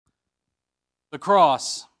The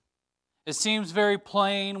cross. It seems very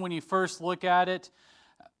plain when you first look at it,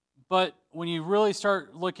 but when you really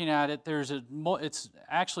start looking at it, it's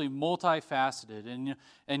actually multifaceted,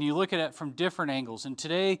 and you look at it from different angles. And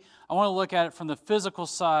today, I want to look at it from the physical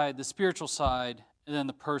side, the spiritual side, and then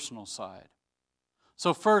the personal side.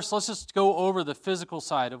 So first, let's just go over the physical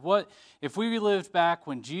side of what, if we lived back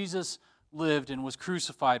when Jesus lived and was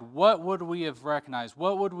crucified, what would we have recognized?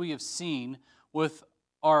 What would we have seen with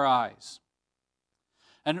our eyes?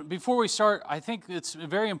 And before we start, I think it's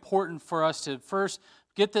very important for us to first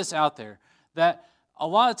get this out there, that a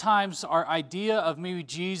lot of times our idea of maybe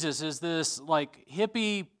Jesus is this like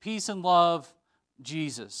hippie, peace and love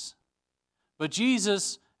Jesus. But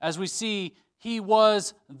Jesus, as we see, he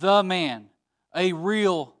was the man, a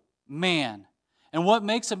real man. And what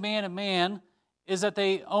makes a man is that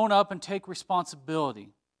they own up and take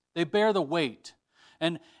responsibility. They bear the weight.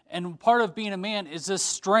 And part of being a man is this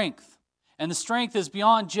strength. And the strength is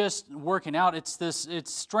beyond just working out.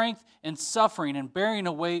 It's strength in suffering and bearing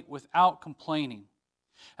a weight without complaining.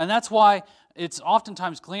 And that's why it's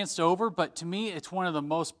oftentimes glanced over, but to me it's one of the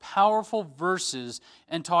most powerful verses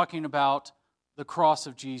in talking about the cross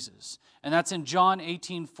of Jesus. And that's in John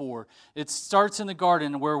 18:4. It starts in the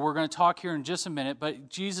garden, where we're going to talk here in just a minute, but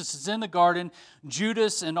Jesus is in the garden.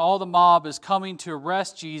 Judas and all the mob is coming to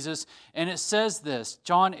arrest Jesus, and it says this,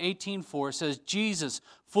 John 18:4, it says, Jesus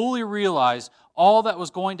fully realized all that was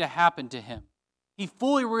going to happen to him. He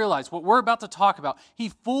fully realized what we're about to talk about. He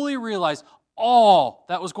fully realized all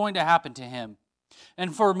that was going to happen to him.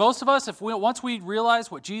 And for most of us, once we realize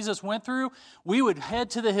what Jesus went through, we would head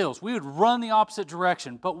to the hills. We would run the opposite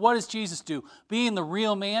direction. But what does Jesus do? Being the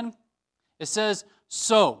real man, it says,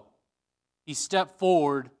 so he stepped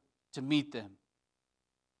forward to meet them.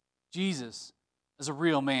 Jesus is a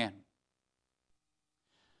real man.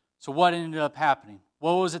 So what ended up happening?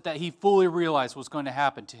 What was it that he fully realized was going to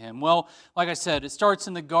happen to him? Well, like I said, it starts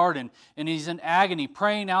in the garden, and he's in agony,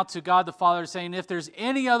 praying out to God the Father, saying, if there's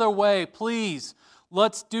any other way, please,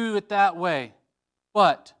 let's do it that way.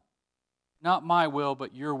 But not my will,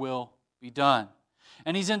 but your will be done.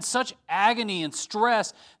 And he's in such agony and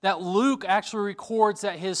stress that Luke actually records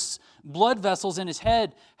that his blood vessels in his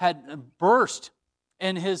head had burst,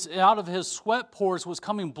 and out of his sweat pores was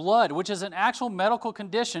coming blood, which is an actual medical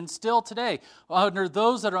condition still today. Under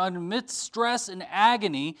those that are amidst stress and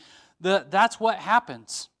agony, that's what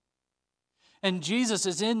happens. And Jesus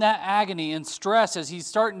is in that agony and stress as he's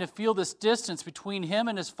starting to feel this distance between him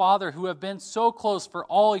and his Father, who have been so close for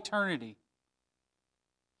all eternity.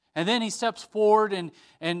 And then he steps forward,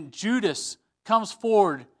 and Judas comes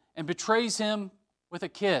forward and betrays him with a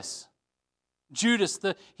kiss. Judas,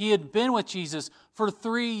 he had been with Jesus for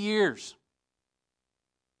 3 years.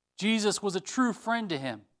 Jesus was a true friend to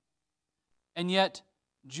him. And yet,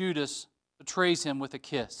 Judas betrays him with a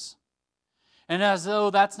kiss. And as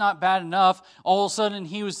though that's not bad enough, all of a sudden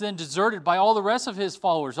he was then deserted by all the rest of his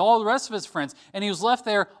followers, all the rest of his friends, and he was left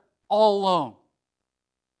there all alone.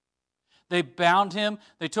 They bound him.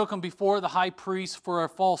 They took him before the high priest for a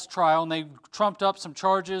false trial, and they trumped up some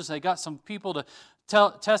charges. They got some people to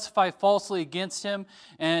testify falsely against him,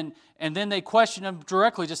 and then they questioned him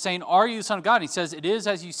directly, just saying, are you the Son of God? And he says, it is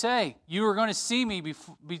as you say. You are going to see me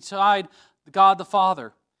beside God the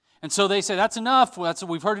Father. And so they say, that's enough.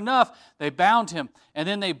 We've heard enough. They bound him, and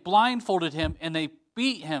then they blindfolded him, and they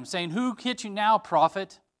beat him, saying, who hit you now,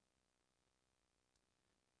 prophet?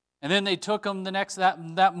 And then they took him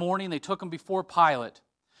that morning, they took him before Pilate,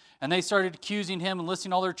 and they started accusing him and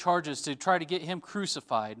listing all their charges to try to get him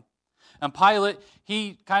crucified. And Pilate,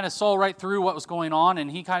 he kind of saw right through what was going on,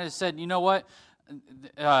 and he kind of said, you know what?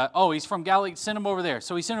 He's from Galilee, send him over there.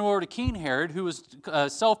 So he sent him over to King Herod, who was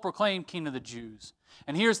self-proclaimed king of the Jews.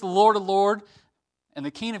 And here's the Lord of Lords and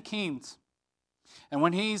the King of Kings. And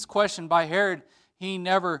when he's questioned by Herod, he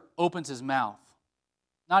never opens his mouth.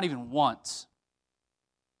 Not even once.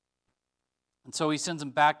 And so he sends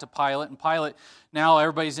him back to Pilate, and Pilate, now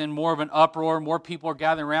everybody's in more of an uproar, more people are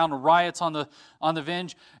gathering around, riots on the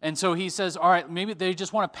venge, and so he says, all right, maybe they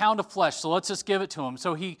just want a pound of flesh, so let's just give it to him.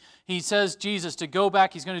 So he says Jesus to go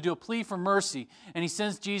back, he's going to do a plea for mercy, and he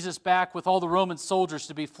sends Jesus back with all the Roman soldiers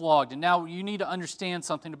to be flogged. And now you need to understand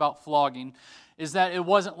something about flogging, is that it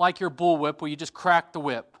wasn't like your bullwhip where you just crack the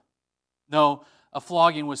whip. No, a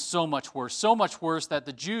flogging was so much worse that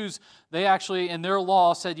the Jews, they actually, in their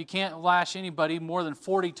law, said you can't lash anybody more than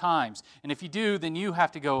 40 times. And if you do, then you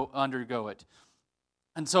have to go undergo it.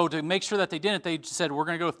 And so to make sure that they didn't, they said, we're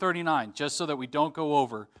going to go 39, just so that we don't go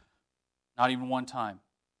over, not even one time.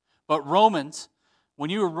 But Romans, when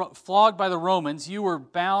you were flogged by the Romans, you were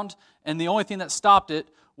bound, and the only thing that stopped it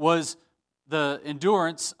was the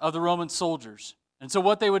endurance of the Roman soldiers. And so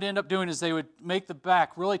what they would end up doing is they would make the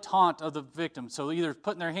back really taut of the victim. So either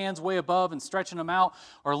putting their hands way above and stretching them out,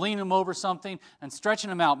 or leaning them over something and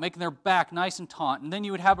stretching them out, making their back nice and taut. And then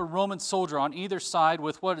you would have a Roman soldier on either side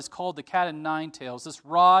with what is called the cat o' nine tails, this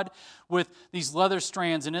rod with these leather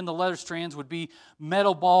strands. And in the leather strands would be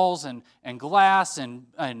metal balls and glass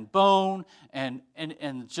and bone and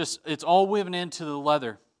just, it's all woven into the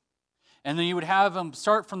leather. And then you would have them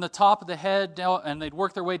start from the top of the head down, and they'd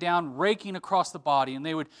work their way down, raking across the body. And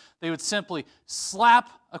they would simply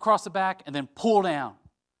slap across the back and then pull down.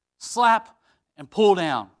 Slap and pull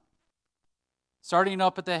down. Starting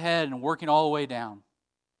up at the head and working all the way down.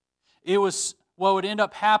 It was, what would end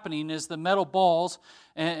up happening is the metal balls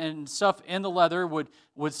and stuff in the leather would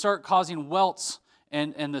start causing welts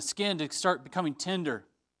and the skin to start becoming tender.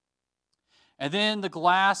 And then the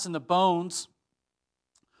glass and the bones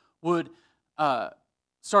would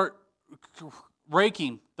start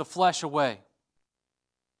raking the flesh away.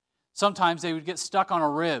 Sometimes they would get stuck on a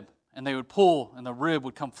rib, and they would pull, and the rib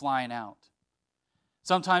would come flying out.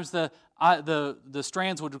 Sometimes the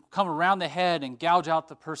strands would come around the head and gouge out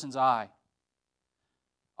the person's eye.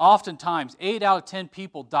 Oftentimes, 8 out of 10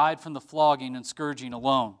 people died from the flogging and scourging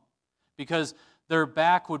alone because their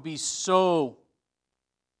back would be so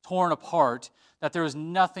torn apart that there was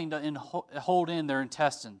nothing to hold in their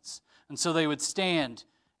intestines. And so they would stand,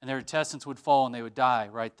 and their intestines would fall, and they would die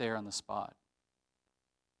right there on the spot.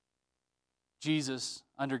 Jesus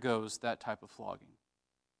undergoes that type of flogging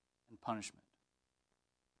and punishment.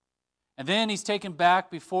 And then he's taken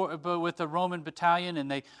back with the Roman battalion, and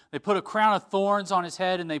they put a crown of thorns on his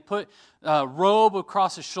head, and they put a robe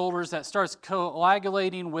across his shoulders that starts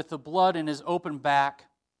coagulating with the blood in his open back.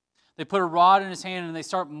 They put a rod in his hand, and they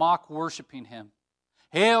start mock worshiping him.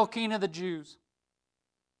 Hail, King of the Jews.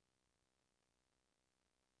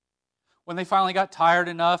 When they finally got tired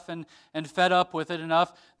enough and fed up with it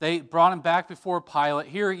enough, they brought him back before Pilate.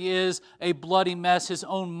 Here he is, a bloody mess. His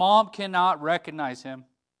own mom cannot recognize him.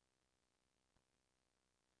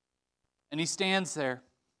 And he stands there,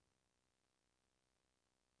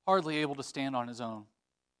 hardly able to stand on his own.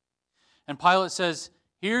 And Pilate says,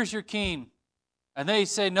 "Here's your king." And they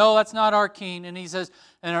say, "No, that's not our king." And he says,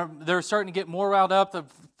 and they're starting to get more riled up. The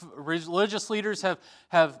religious leaders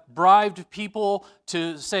have bribed people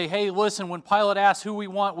to say, "Hey, listen, when Pilate asks who we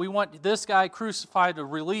want this guy crucified to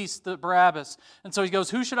release the Barabbas." And so he goes,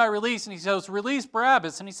 "Who should I release?" And he says, "Release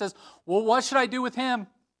Barabbas." And he says, "Well, what should I do with him?"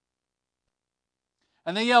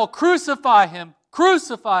 And they yell, "Crucify him!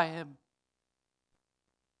 Crucify him!"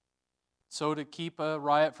 So to keep a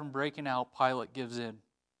riot from breaking out, Pilate gives in.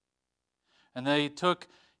 And they took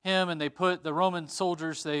him, and they put the Roman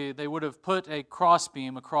soldiers, they would have put a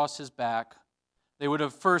crossbeam across his back. They would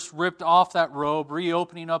have first ripped off that robe,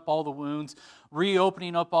 reopening up all the wounds,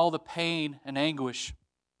 reopening up all the pain and anguish.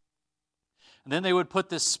 And then they would put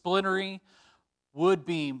this splintery wood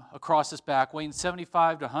beam across his back, weighing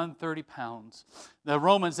 75 to 130 pounds. The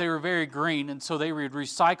Romans, they were very green, and so they would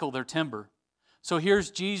recycle their timber. So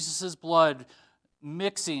here's Jesus' blood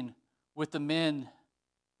mixing with the men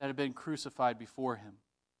that had been crucified before him.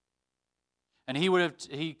 And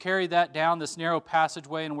he carried that down this narrow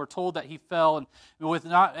passageway, and we're told that he fell, and with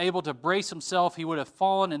not able to brace himself, he would have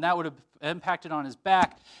fallen, and that would have impacted on his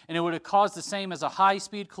back, and it would have caused the same as a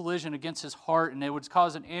high-speed collision against his heart, and it would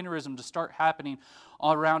cause an aneurysm to start happening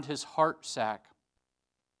all around his heart sac,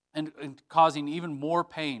 and causing even more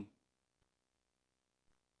pain.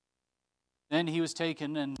 Then he was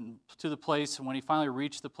taken to the place, and when he finally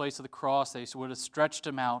reached the place of the cross, they would have stretched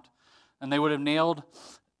him out, and they would have nailed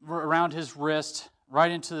around his wrist,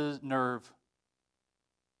 right into the nerve.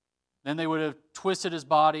 Then they would have twisted his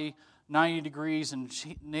body 90 degrees and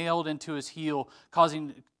nailed into his heel,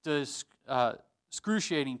 causing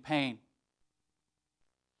excruciating pain.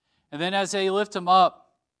 And then as they lift him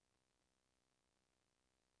up,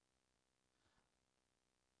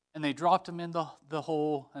 and they dropped him in the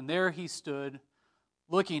hole, and there he stood,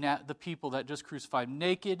 looking at the people that just crucified him,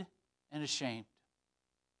 naked and ashamed.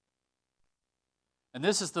 And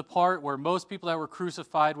this is the part where most people that were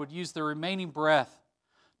crucified would use their remaining breath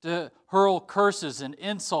to hurl curses and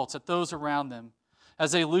insults at those around them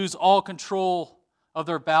as they lose all control of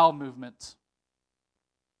their bowel movements.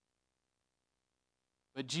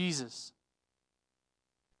 But Jesus,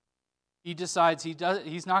 he decides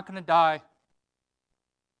he's not going to die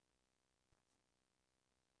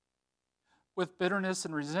with bitterness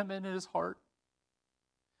and resentment in his heart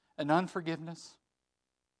and unforgiveness.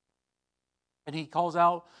 And he calls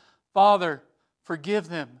out, "Father, forgive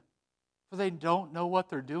them, for they don't know what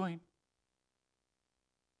they're doing."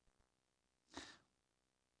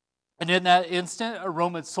 And in that instant, a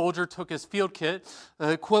Roman soldier took his field kit, the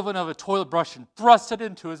equivalent of a toilet brush, and thrust it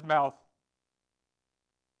into his mouth.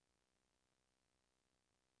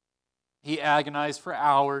 He agonized for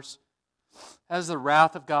hours as the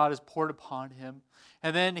wrath of God is poured upon him.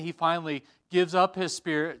 And then he finally gives up his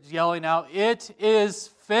spirit, yelling out, "It is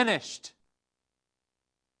finished."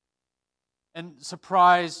 And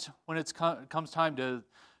surprised when it comes time to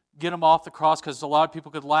get him off the cross, because a lot of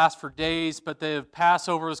people could last for days, but the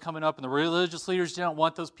Passover was coming up, and the religious leaders didn't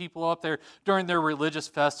want those people up there during their religious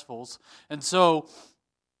festivals. And so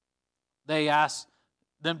they asked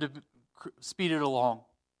them to speed it along.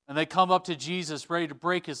 And they come up to Jesus ready to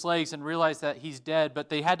break his legs and realize that he's dead. But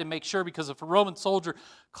they had to make sure, because if a Roman soldier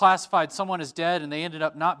classified someone as dead and they ended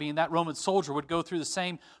up not being, that Roman soldier would go through the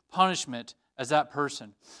same punishment as that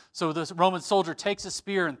person. So the Roman soldier takes a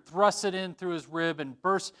spear and thrusts it in through his rib and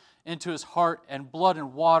bursts into his heart, and blood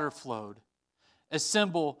and water flowed. A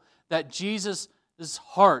symbol that Jesus'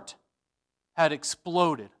 heart had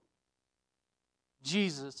exploded.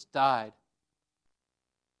 Jesus died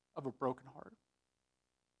of a broken heart.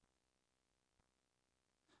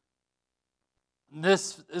 And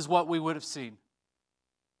this is what we would have seen.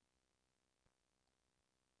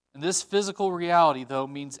 And this physical reality, though,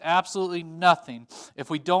 means absolutely nothing if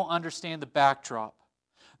we don't understand the backdrop.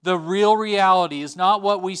 The real reality is not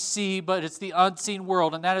what we see, but it's the unseen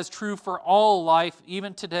world, and that is true for all life,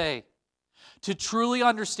 even today. To truly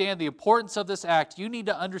understand the importance of this act, you need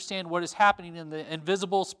to understand what is happening in the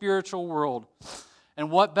invisible spiritual world. And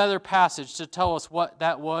what better passage to tell us what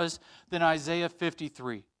that was than Isaiah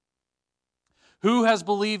 53. Who has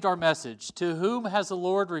believed our message? To whom has the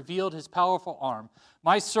Lord revealed his powerful arm?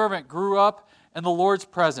 My servant grew up in the Lord's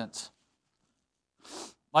presence,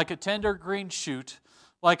 like a tender green shoot,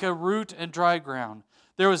 like a root in dry ground.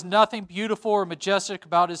 There was nothing beautiful or majestic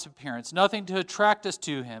about his appearance, nothing to attract us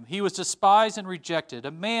to him. He was despised and rejected,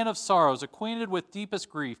 a man of sorrows, acquainted with deepest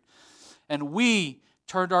grief. And we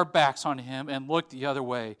turned our backs on him and looked the other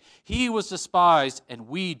way. He was despised, and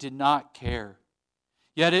we did not care.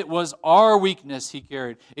 Yet it was our weakness he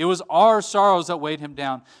carried. It was our sorrows that weighed him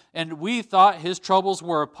down. And we thought his troubles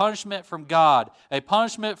were a punishment from God, a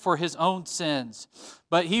punishment for his own sins.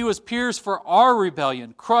 But he was pierced for our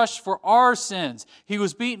rebellion, crushed for our sins. He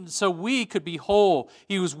was beaten so we could be whole.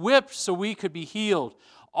 He was whipped so we could be healed.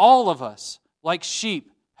 All of us, like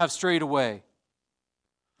sheep, have strayed away.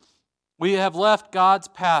 We have left God's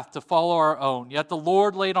path to follow our own. Yet the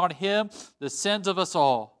Lord laid on him the sins of us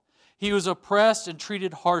all. He was oppressed and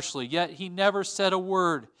treated harshly, yet he never said a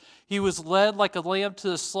word. He was led like a lamb to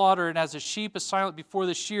the slaughter, and as a sheep is silent before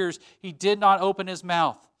the shears, he did not open his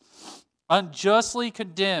mouth. Unjustly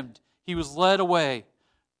condemned, he was led away,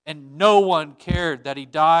 and no one cared that he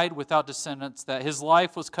died without descendants, that his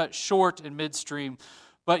life was cut short in midstream.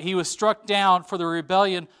 But he was struck down for the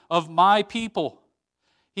rebellion of my people.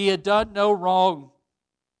 He had done no wrong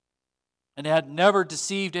and had never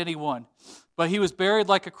deceived anyone. But he was buried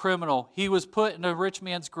like a criminal. He was put in a rich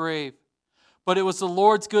man's grave. But it was the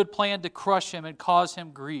Lord's good plan to crush him and cause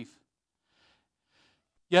him grief.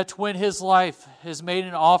 Yet when his life is made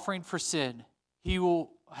an offering for sin, he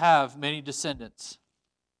will have many descendants.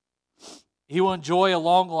 He will enjoy a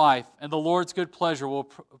long life, and the Lord's good pleasure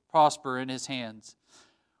will prosper in his hands.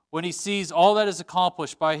 When he sees all that is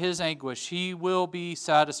accomplished by his anguish, he will be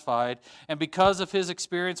satisfied. And because of his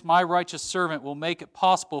experience, my righteous servant will make it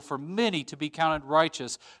possible for many to be counted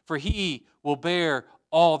righteous, for he will bear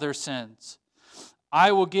all their sins.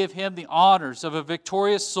 I will give him the honors of a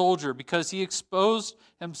victorious soldier because he exposed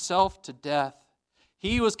himself to death.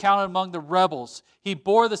 He was counted among the rebels. He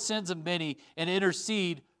bore the sins of many and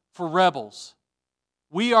interceded for rebels.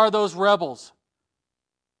 We are those rebels.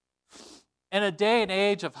 In a day and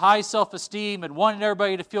age of high self-esteem and wanting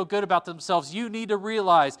everybody to feel good about themselves, you need to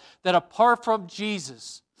realize that apart from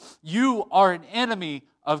Jesus, you are an enemy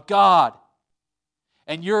of God.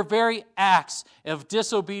 And your very acts of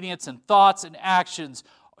disobedience and thoughts and actions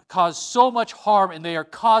cause so much harm, and they are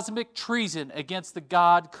cosmic treason against the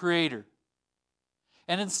God Creator.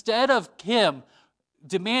 And instead of him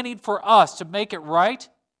demanding for us to make it right,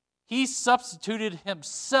 he substituted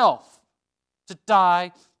himself to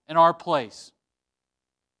die in our place.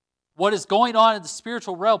 What is going on in the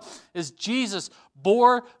spiritual realm is Jesus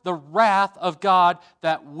bore the wrath of God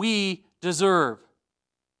that we deserve.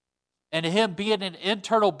 And him being an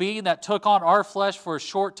internal being that took on our flesh for a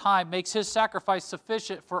short time makes his sacrifice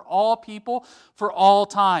sufficient for all people, for all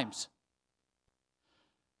times.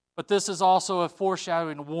 But this is also a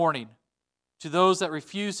foreshadowing warning to those that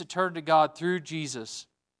refuse to turn to God through Jesus.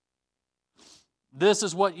 This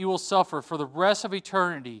is what you will suffer for the rest of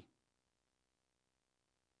eternity.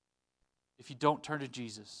 if you don't turn to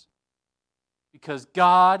Jesus. Because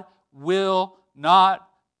God will not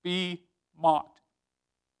be mocked.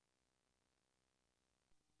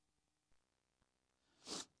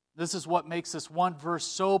 This is what makes this one verse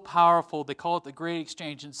so powerful. They call it the Great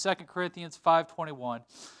Exchange in 2 Corinthians 5:21.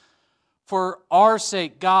 For our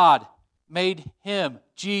sake, God made him,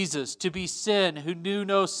 Jesus, to be sin who knew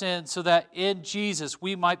no sin, so that in Jesus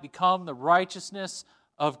we might become the righteousness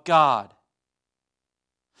of God.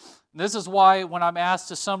 And this is why when I'm asked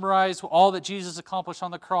to summarize all that Jesus accomplished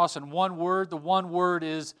on the cross in one word, the one word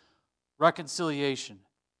is reconciliation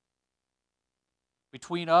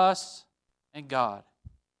between us and God.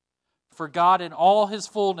 For God in all his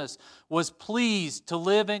fullness was pleased to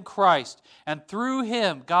live in Christ, and through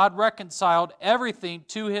him God reconciled everything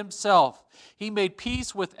to himself. He made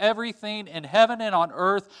peace with everything in heaven and on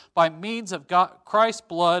earth by means of Christ's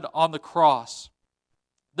blood on the cross.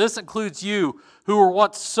 This includes you who were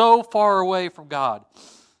once so far away from God.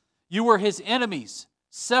 You were his enemies,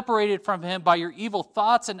 separated from him by your evil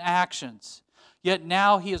thoughts and actions. Yet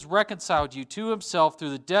now he has reconciled you to himself through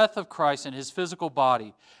the death of Christ in his physical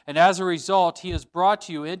body. And as a result, he has brought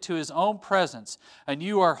you into his own presence, and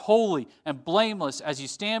you are holy and blameless as you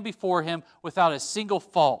stand before him without a single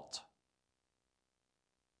fault.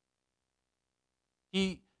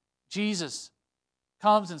 Jesus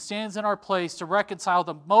comes and stands in our place to reconcile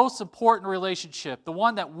the most important relationship, the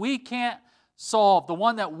one that we can't solve, the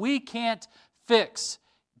one that we can't fix.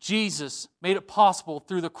 Jesus made it possible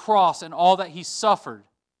through the cross and all that he suffered.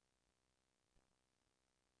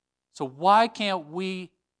 So why can't we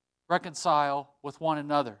reconcile with one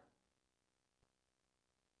another?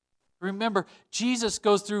 Remember, Jesus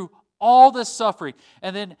goes through all this suffering,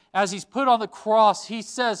 and then as he's put on the cross, he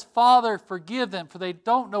says, Father, forgive them, for they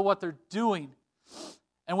don't know what they're doing.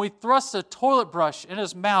 And we thrust a toilet brush in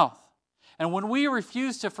his mouth. And when we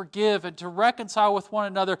refuse to forgive and to reconcile with one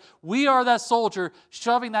another, we are that soldier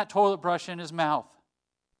shoving that toilet brush in his mouth.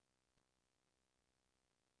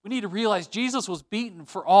 We need to realize Jesus was beaten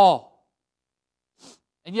for all.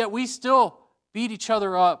 And yet we still beat each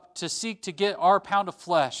other up to seek to get our pound of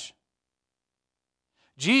flesh.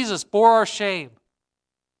 Jesus bore our shame.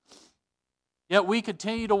 Yet we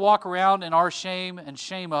continue to walk around in our shame and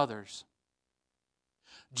shame others.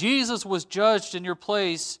 Jesus was judged in your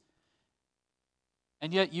place,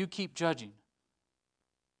 and yet you keep judging.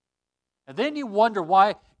 And then you wonder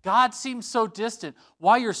why God seems so distant,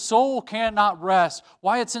 why your soul cannot rest,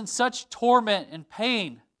 why it's in such torment and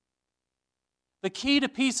pain. The key to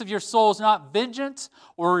peace of your soul is not vengeance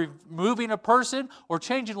or removing a person or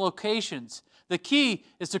changing locations. The key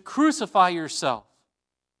is to crucify yourself.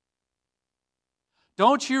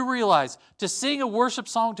 Don't you realize to sing a worship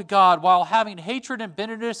song to God while having hatred and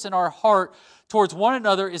bitterness in our heart towards one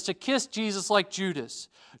another is to kiss Jesus like Judas?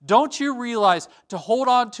 Don't you realize to hold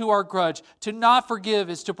on to our grudge, to not forgive,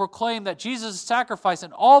 is to proclaim that Jesus' sacrifice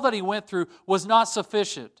and all that he went through was not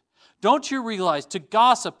sufficient? Don't you realize to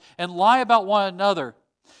gossip and lie about one another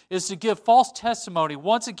is to give false testimony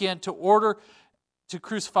once again to order to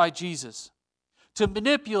crucify Jesus? To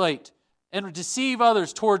manipulate and deceive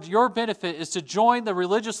others toward your benefit is to join the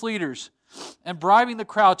religious leaders and bribing the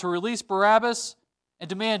crowd to release Barabbas and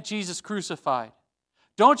demand Jesus crucified.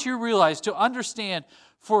 Don't you realize to understand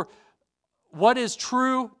for what is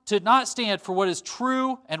true, to not stand for what is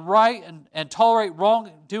true and right and tolerate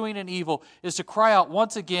wrongdoing and evil is to cry out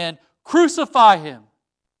once again, crucify him.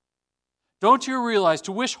 Don't you realize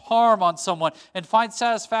to wish harm on someone and find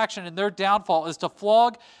satisfaction in their downfall is to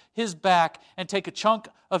flog his back and take a chunk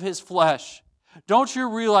of his flesh? Don't you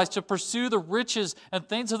realize to pursue the riches and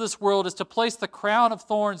things of this world is to place the crown of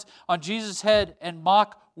thorns on Jesus' head and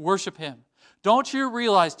mock worship him? Don't you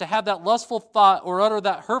realize to have that lustful thought or utter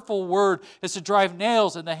that hurtful word is to drive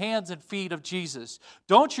nails in the hands and feet of Jesus?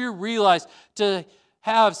 Don't you realize to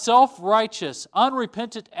have self-righteous,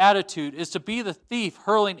 unrepentant attitude is to be the thief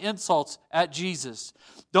hurling insults at Jesus?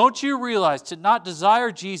 Don't you realize to not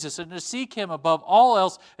desire Jesus and to seek him above all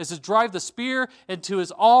else is to drive the spear into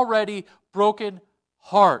his already broken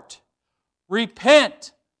heart?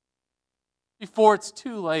 Repent before it's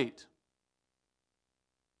too late.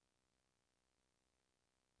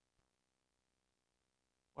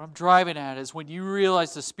 What I'm driving at is when you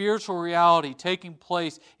realize the spiritual reality taking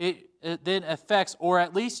place, it then affects, or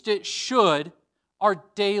at least it should, our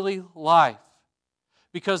daily life.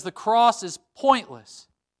 Because the cross is pointless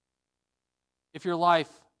if your life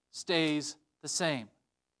stays the same.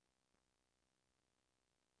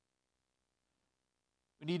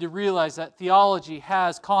 We need to realize that theology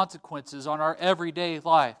has consequences on our everyday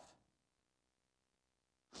life.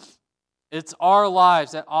 It's our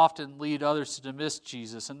lives that often lead others to miss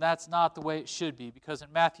Jesus, and that's not the way it should be, because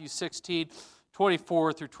in Matthew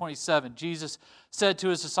 16:24 through 27, Jesus said to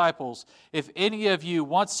his disciples, "If any of you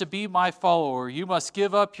wants to be my follower, you must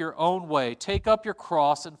give up your own way, take up your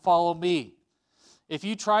cross, and follow me. If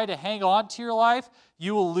you try to hang on to your life,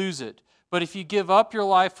 you will lose it. But if you give up your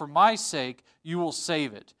life for my sake, you will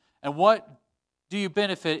save it. And what do you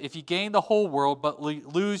benefit if you gain the whole world but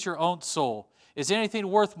lose your own soul? Is anything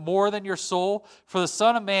worth more than your soul? For the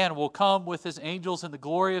Son of Man will come with his angels in the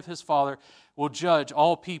glory of his Father, will judge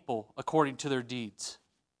all people according to their deeds."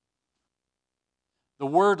 The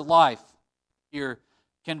word life here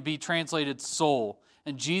can be translated soul.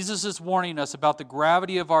 And Jesus is warning us about the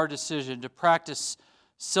gravity of our decision to practice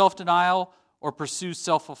self-denial or pursue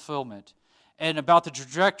self-fulfillment, and about the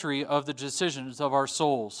trajectory of the decisions of our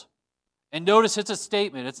souls. And notice it's a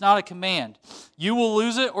statement, it's not a command. You will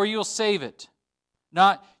lose it or you'll save it.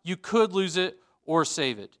 Not you could lose it or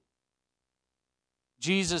save it.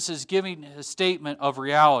 Jesus is giving a statement of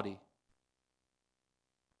reality.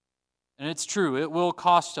 And it's true, it will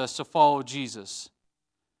cost us to follow Jesus.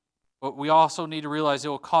 But we also need to realize it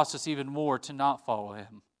will cost us even more to not follow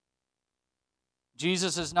him.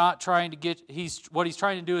 Jesus is not trying to what he's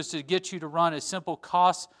trying to do is to get you to run a simple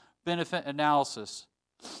cost-benefit analysis.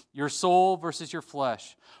 Your soul versus your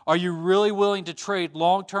flesh. Are you really willing to trade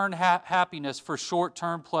long-term happiness for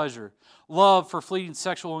short-term pleasure? Love for fleeting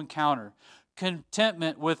sexual encounter?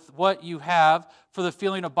 Contentment with what you have for the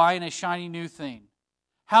feeling of buying a shiny new thing?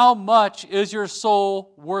 How much is your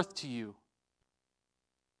soul worth to you?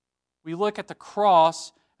 We look at the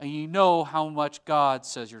cross and you know how much God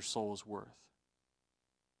says your soul is worth.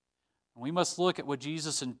 And we must look at what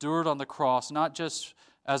Jesus endured on the cross, not just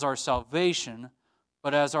as our salvation,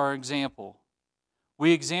 but as our example.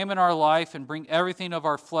 We examine our life and bring everything of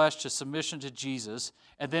our flesh to submission to Jesus,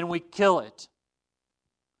 and then we kill it.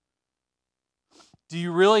 Do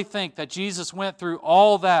you really think that Jesus went through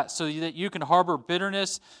all that so that you can harbor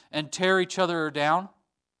bitterness and tear each other down?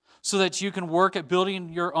 So that you can work at building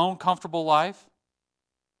your own comfortable life?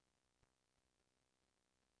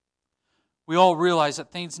 We all realize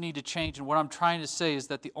that things need to change, and what I'm trying to say is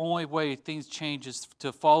that the only way things change is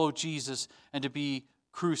to follow Jesus and to be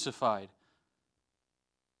crucified.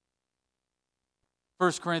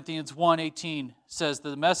 1 Corinthians 1:18 says,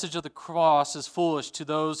 "The message of the cross is foolish to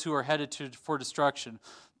those who are headed for destruction,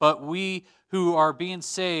 but we who are being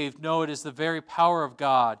saved know it is the very power of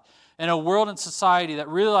God." In a world and society that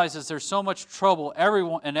realizes there's so much trouble,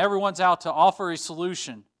 everyone's out to offer a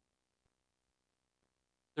solution,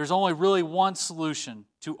 there's only really one solution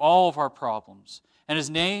to all of our problems. And his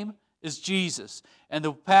name is Jesus. And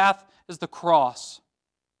the path is the cross.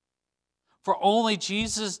 For only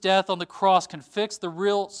Jesus' death on the cross can fix the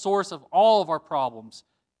real source of all of our problems,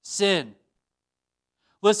 sin.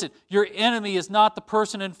 Listen, your enemy is not the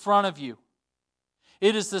person in front of you.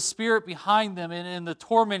 It is the spirit behind them and the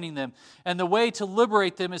tormenting them. And the way to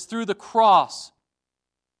liberate them is through the cross.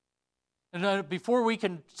 And before we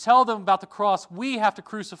can tell them about the cross, we have to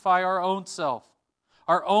crucify our own self,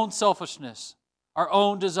 our own selfishness, our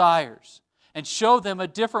own desires, and show them a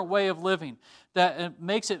different way of living that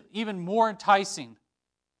makes it even more enticing.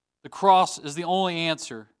 The cross is the only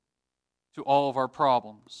answer to all of our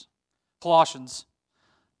problems. Colossians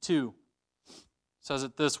 2 says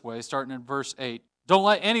it this way, starting in verse 8. "Don't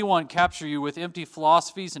let anyone capture you with empty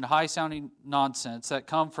philosophies and high-sounding nonsense that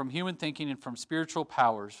come from human thinking and from spiritual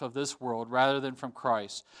powers of this world rather than from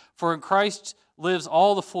Christ. For in Christ lives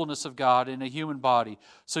all the fullness of God in a human body.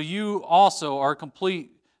 So you also are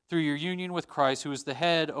complete through your union with Christ, who is the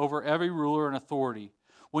head over every ruler and authority.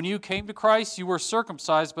 When you came to Christ, you were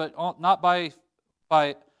circumcised, but not by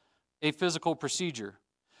a physical procedure.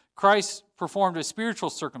 Christ performed a spiritual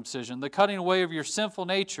circumcision, the cutting away of your sinful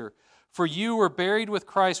nature. For you were buried with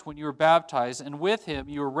Christ when you were baptized, and with him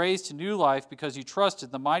you were raised to new life because you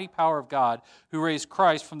trusted the mighty power of God who raised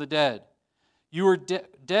Christ from the dead. You were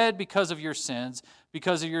dead because of your sins,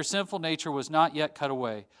 because of your sinful nature was not yet cut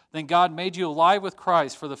away. Then God made you alive with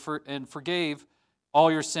Christ and forgave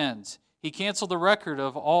all your sins. He canceled the record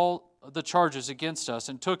of all the charges against us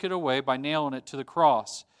and took it away by nailing it to the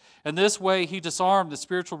cross. In this way, he disarmed the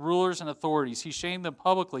spiritual rulers and authorities. He shamed them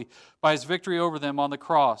publicly by his victory over them on the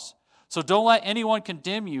cross. So don't let anyone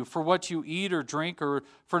condemn you for what you eat or drink, or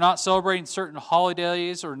for not celebrating certain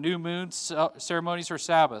holidays or new moon ceremonies or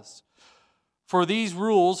Sabbaths. For these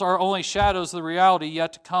rules are only shadows of the reality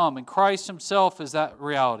yet to come, and Christ himself is that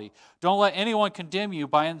reality. Don't let anyone condemn you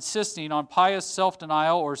by insisting on pious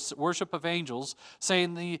self-denial or worship of angels,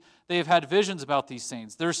 saying they have had visions about these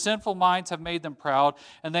things. Their sinful minds have made them proud,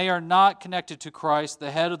 and they are not connected to Christ,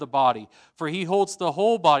 the head of the body. For he holds the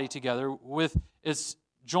whole body together with its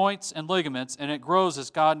joints and ligaments, and it grows as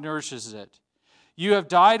God nourishes it. You have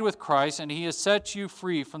died with Christ, and he has set you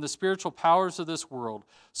free from the spiritual powers of this world.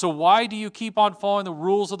 So why do you keep on following the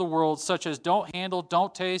rules of the world, such as don't handle,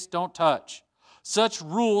 don't taste, don't touch? Such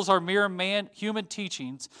rules are mere human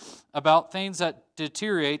teachings about things that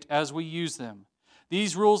deteriorate as we use them.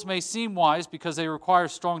 These rules may seem wise because they require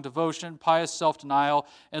strong devotion, pious self-denial,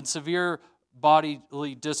 and severe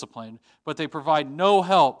bodily discipline, but they provide no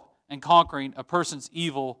help in conquering a person's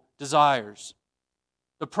evil desires.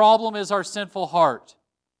 The problem is our sinful heart.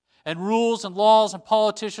 And rules and laws and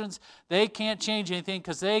politicians, they can't change anything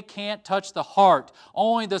because they can't touch the heart.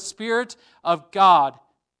 Only the Spirit of God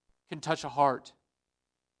can touch a heart.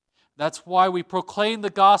 That's why we proclaim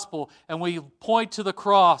the gospel and we point to the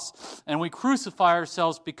cross and we crucify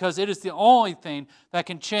ourselves, because it is the only thing that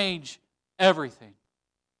can change everything.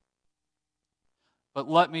 But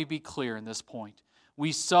let me be clear in this point.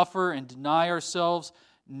 We suffer and deny ourselves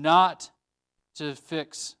not to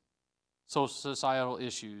fix societal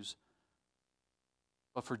issues,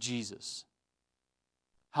 but for Jesus.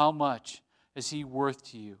 How much is he worth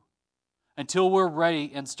to you? Until we're ready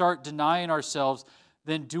and start denying ourselves,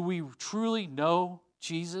 then do we truly know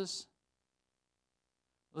Jesus?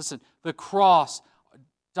 Listen, the cross,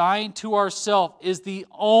 dying to ourselves, is the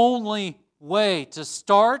only way to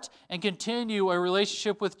start and continue a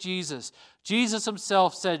relationship with Jesus. Jesus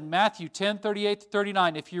himself said in Matthew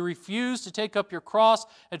 10:38-39, if you refuse to take up your cross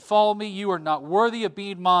and follow me, you are not worthy of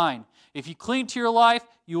being mine. If you cling to your life,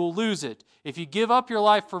 you will lose it. If you give up your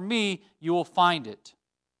life for me, you will find it.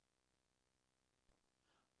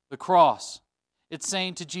 The cross, it's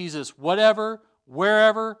saying to Jesus, whatever,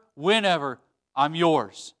 wherever, whenever, I'm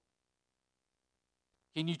yours.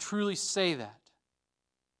 Can you truly say that?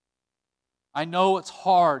 I know it's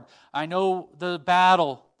hard. I know the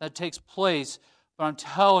battle that takes place, but I'm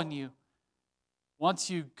telling you, once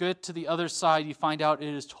you get to the other side, you find out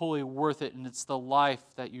it is totally worth it, and it's the life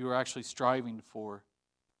that you are actually striving for.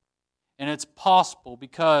 And it's possible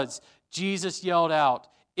because Jesus yelled out,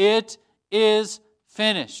 "It is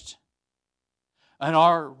finished." And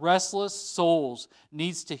our restless souls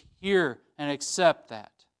needs to hear and accept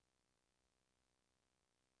that.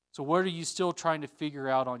 So what are you still trying to figure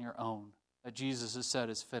out on your own that Jesus has said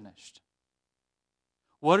is finished?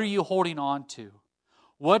 What are you holding on to?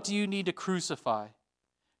 What do you need to crucify?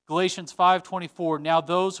 Galatians 5:24, now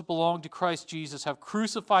those who belong to Christ Jesus have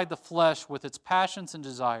crucified the flesh with its passions and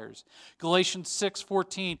desires. Galatians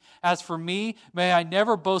 6:14, as for me, may I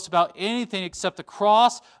never boast about anything except the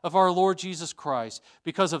cross of our Lord Jesus Christ.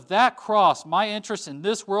 Because of that cross, my interest in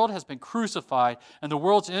this world has been crucified, and the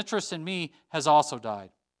world's interest in me has also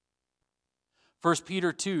died. 1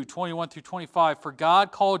 Peter 2:21-25, for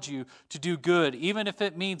God called you to do good, even if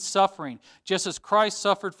it means suffering, just as Christ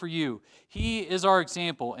suffered for you. He is our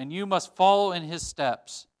example, and you must follow in his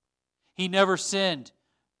steps. He never sinned,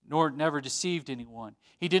 nor never deceived anyone.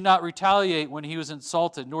 He did not retaliate when he was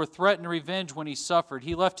insulted, nor threaten revenge when he suffered.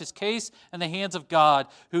 He left his case in the hands of God,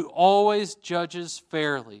 who always judges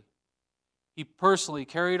fairly. He personally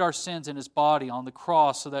carried our sins in his body on the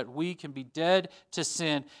cross so that we can be dead to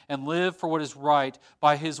sin and live for what is right.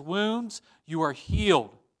 By his wounds, you are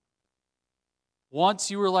healed.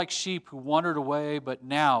 Once you were like sheep who wandered away, but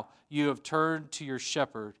now you have turned to your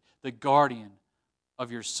shepherd, the guardian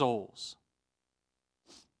of your souls.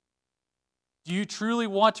 Do you truly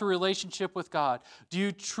want a relationship with God? Do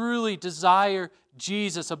you truly desire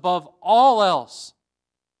Jesus above all else?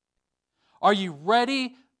 Are you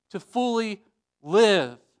ready to fully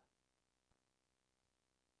live?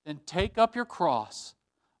 Then take up your cross,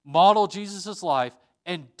 model Jesus' life,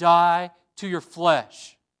 and die to your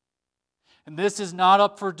flesh. And this is not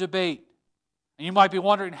up for debate. And you might be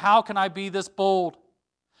wondering, how can I be this bold?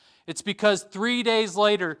 It's because 3 days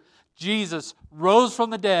later, Jesus rose from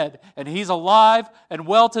the dead, and he's alive and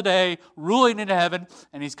well today, ruling in heaven,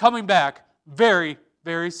 and he's coming back very,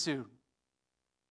 very soon.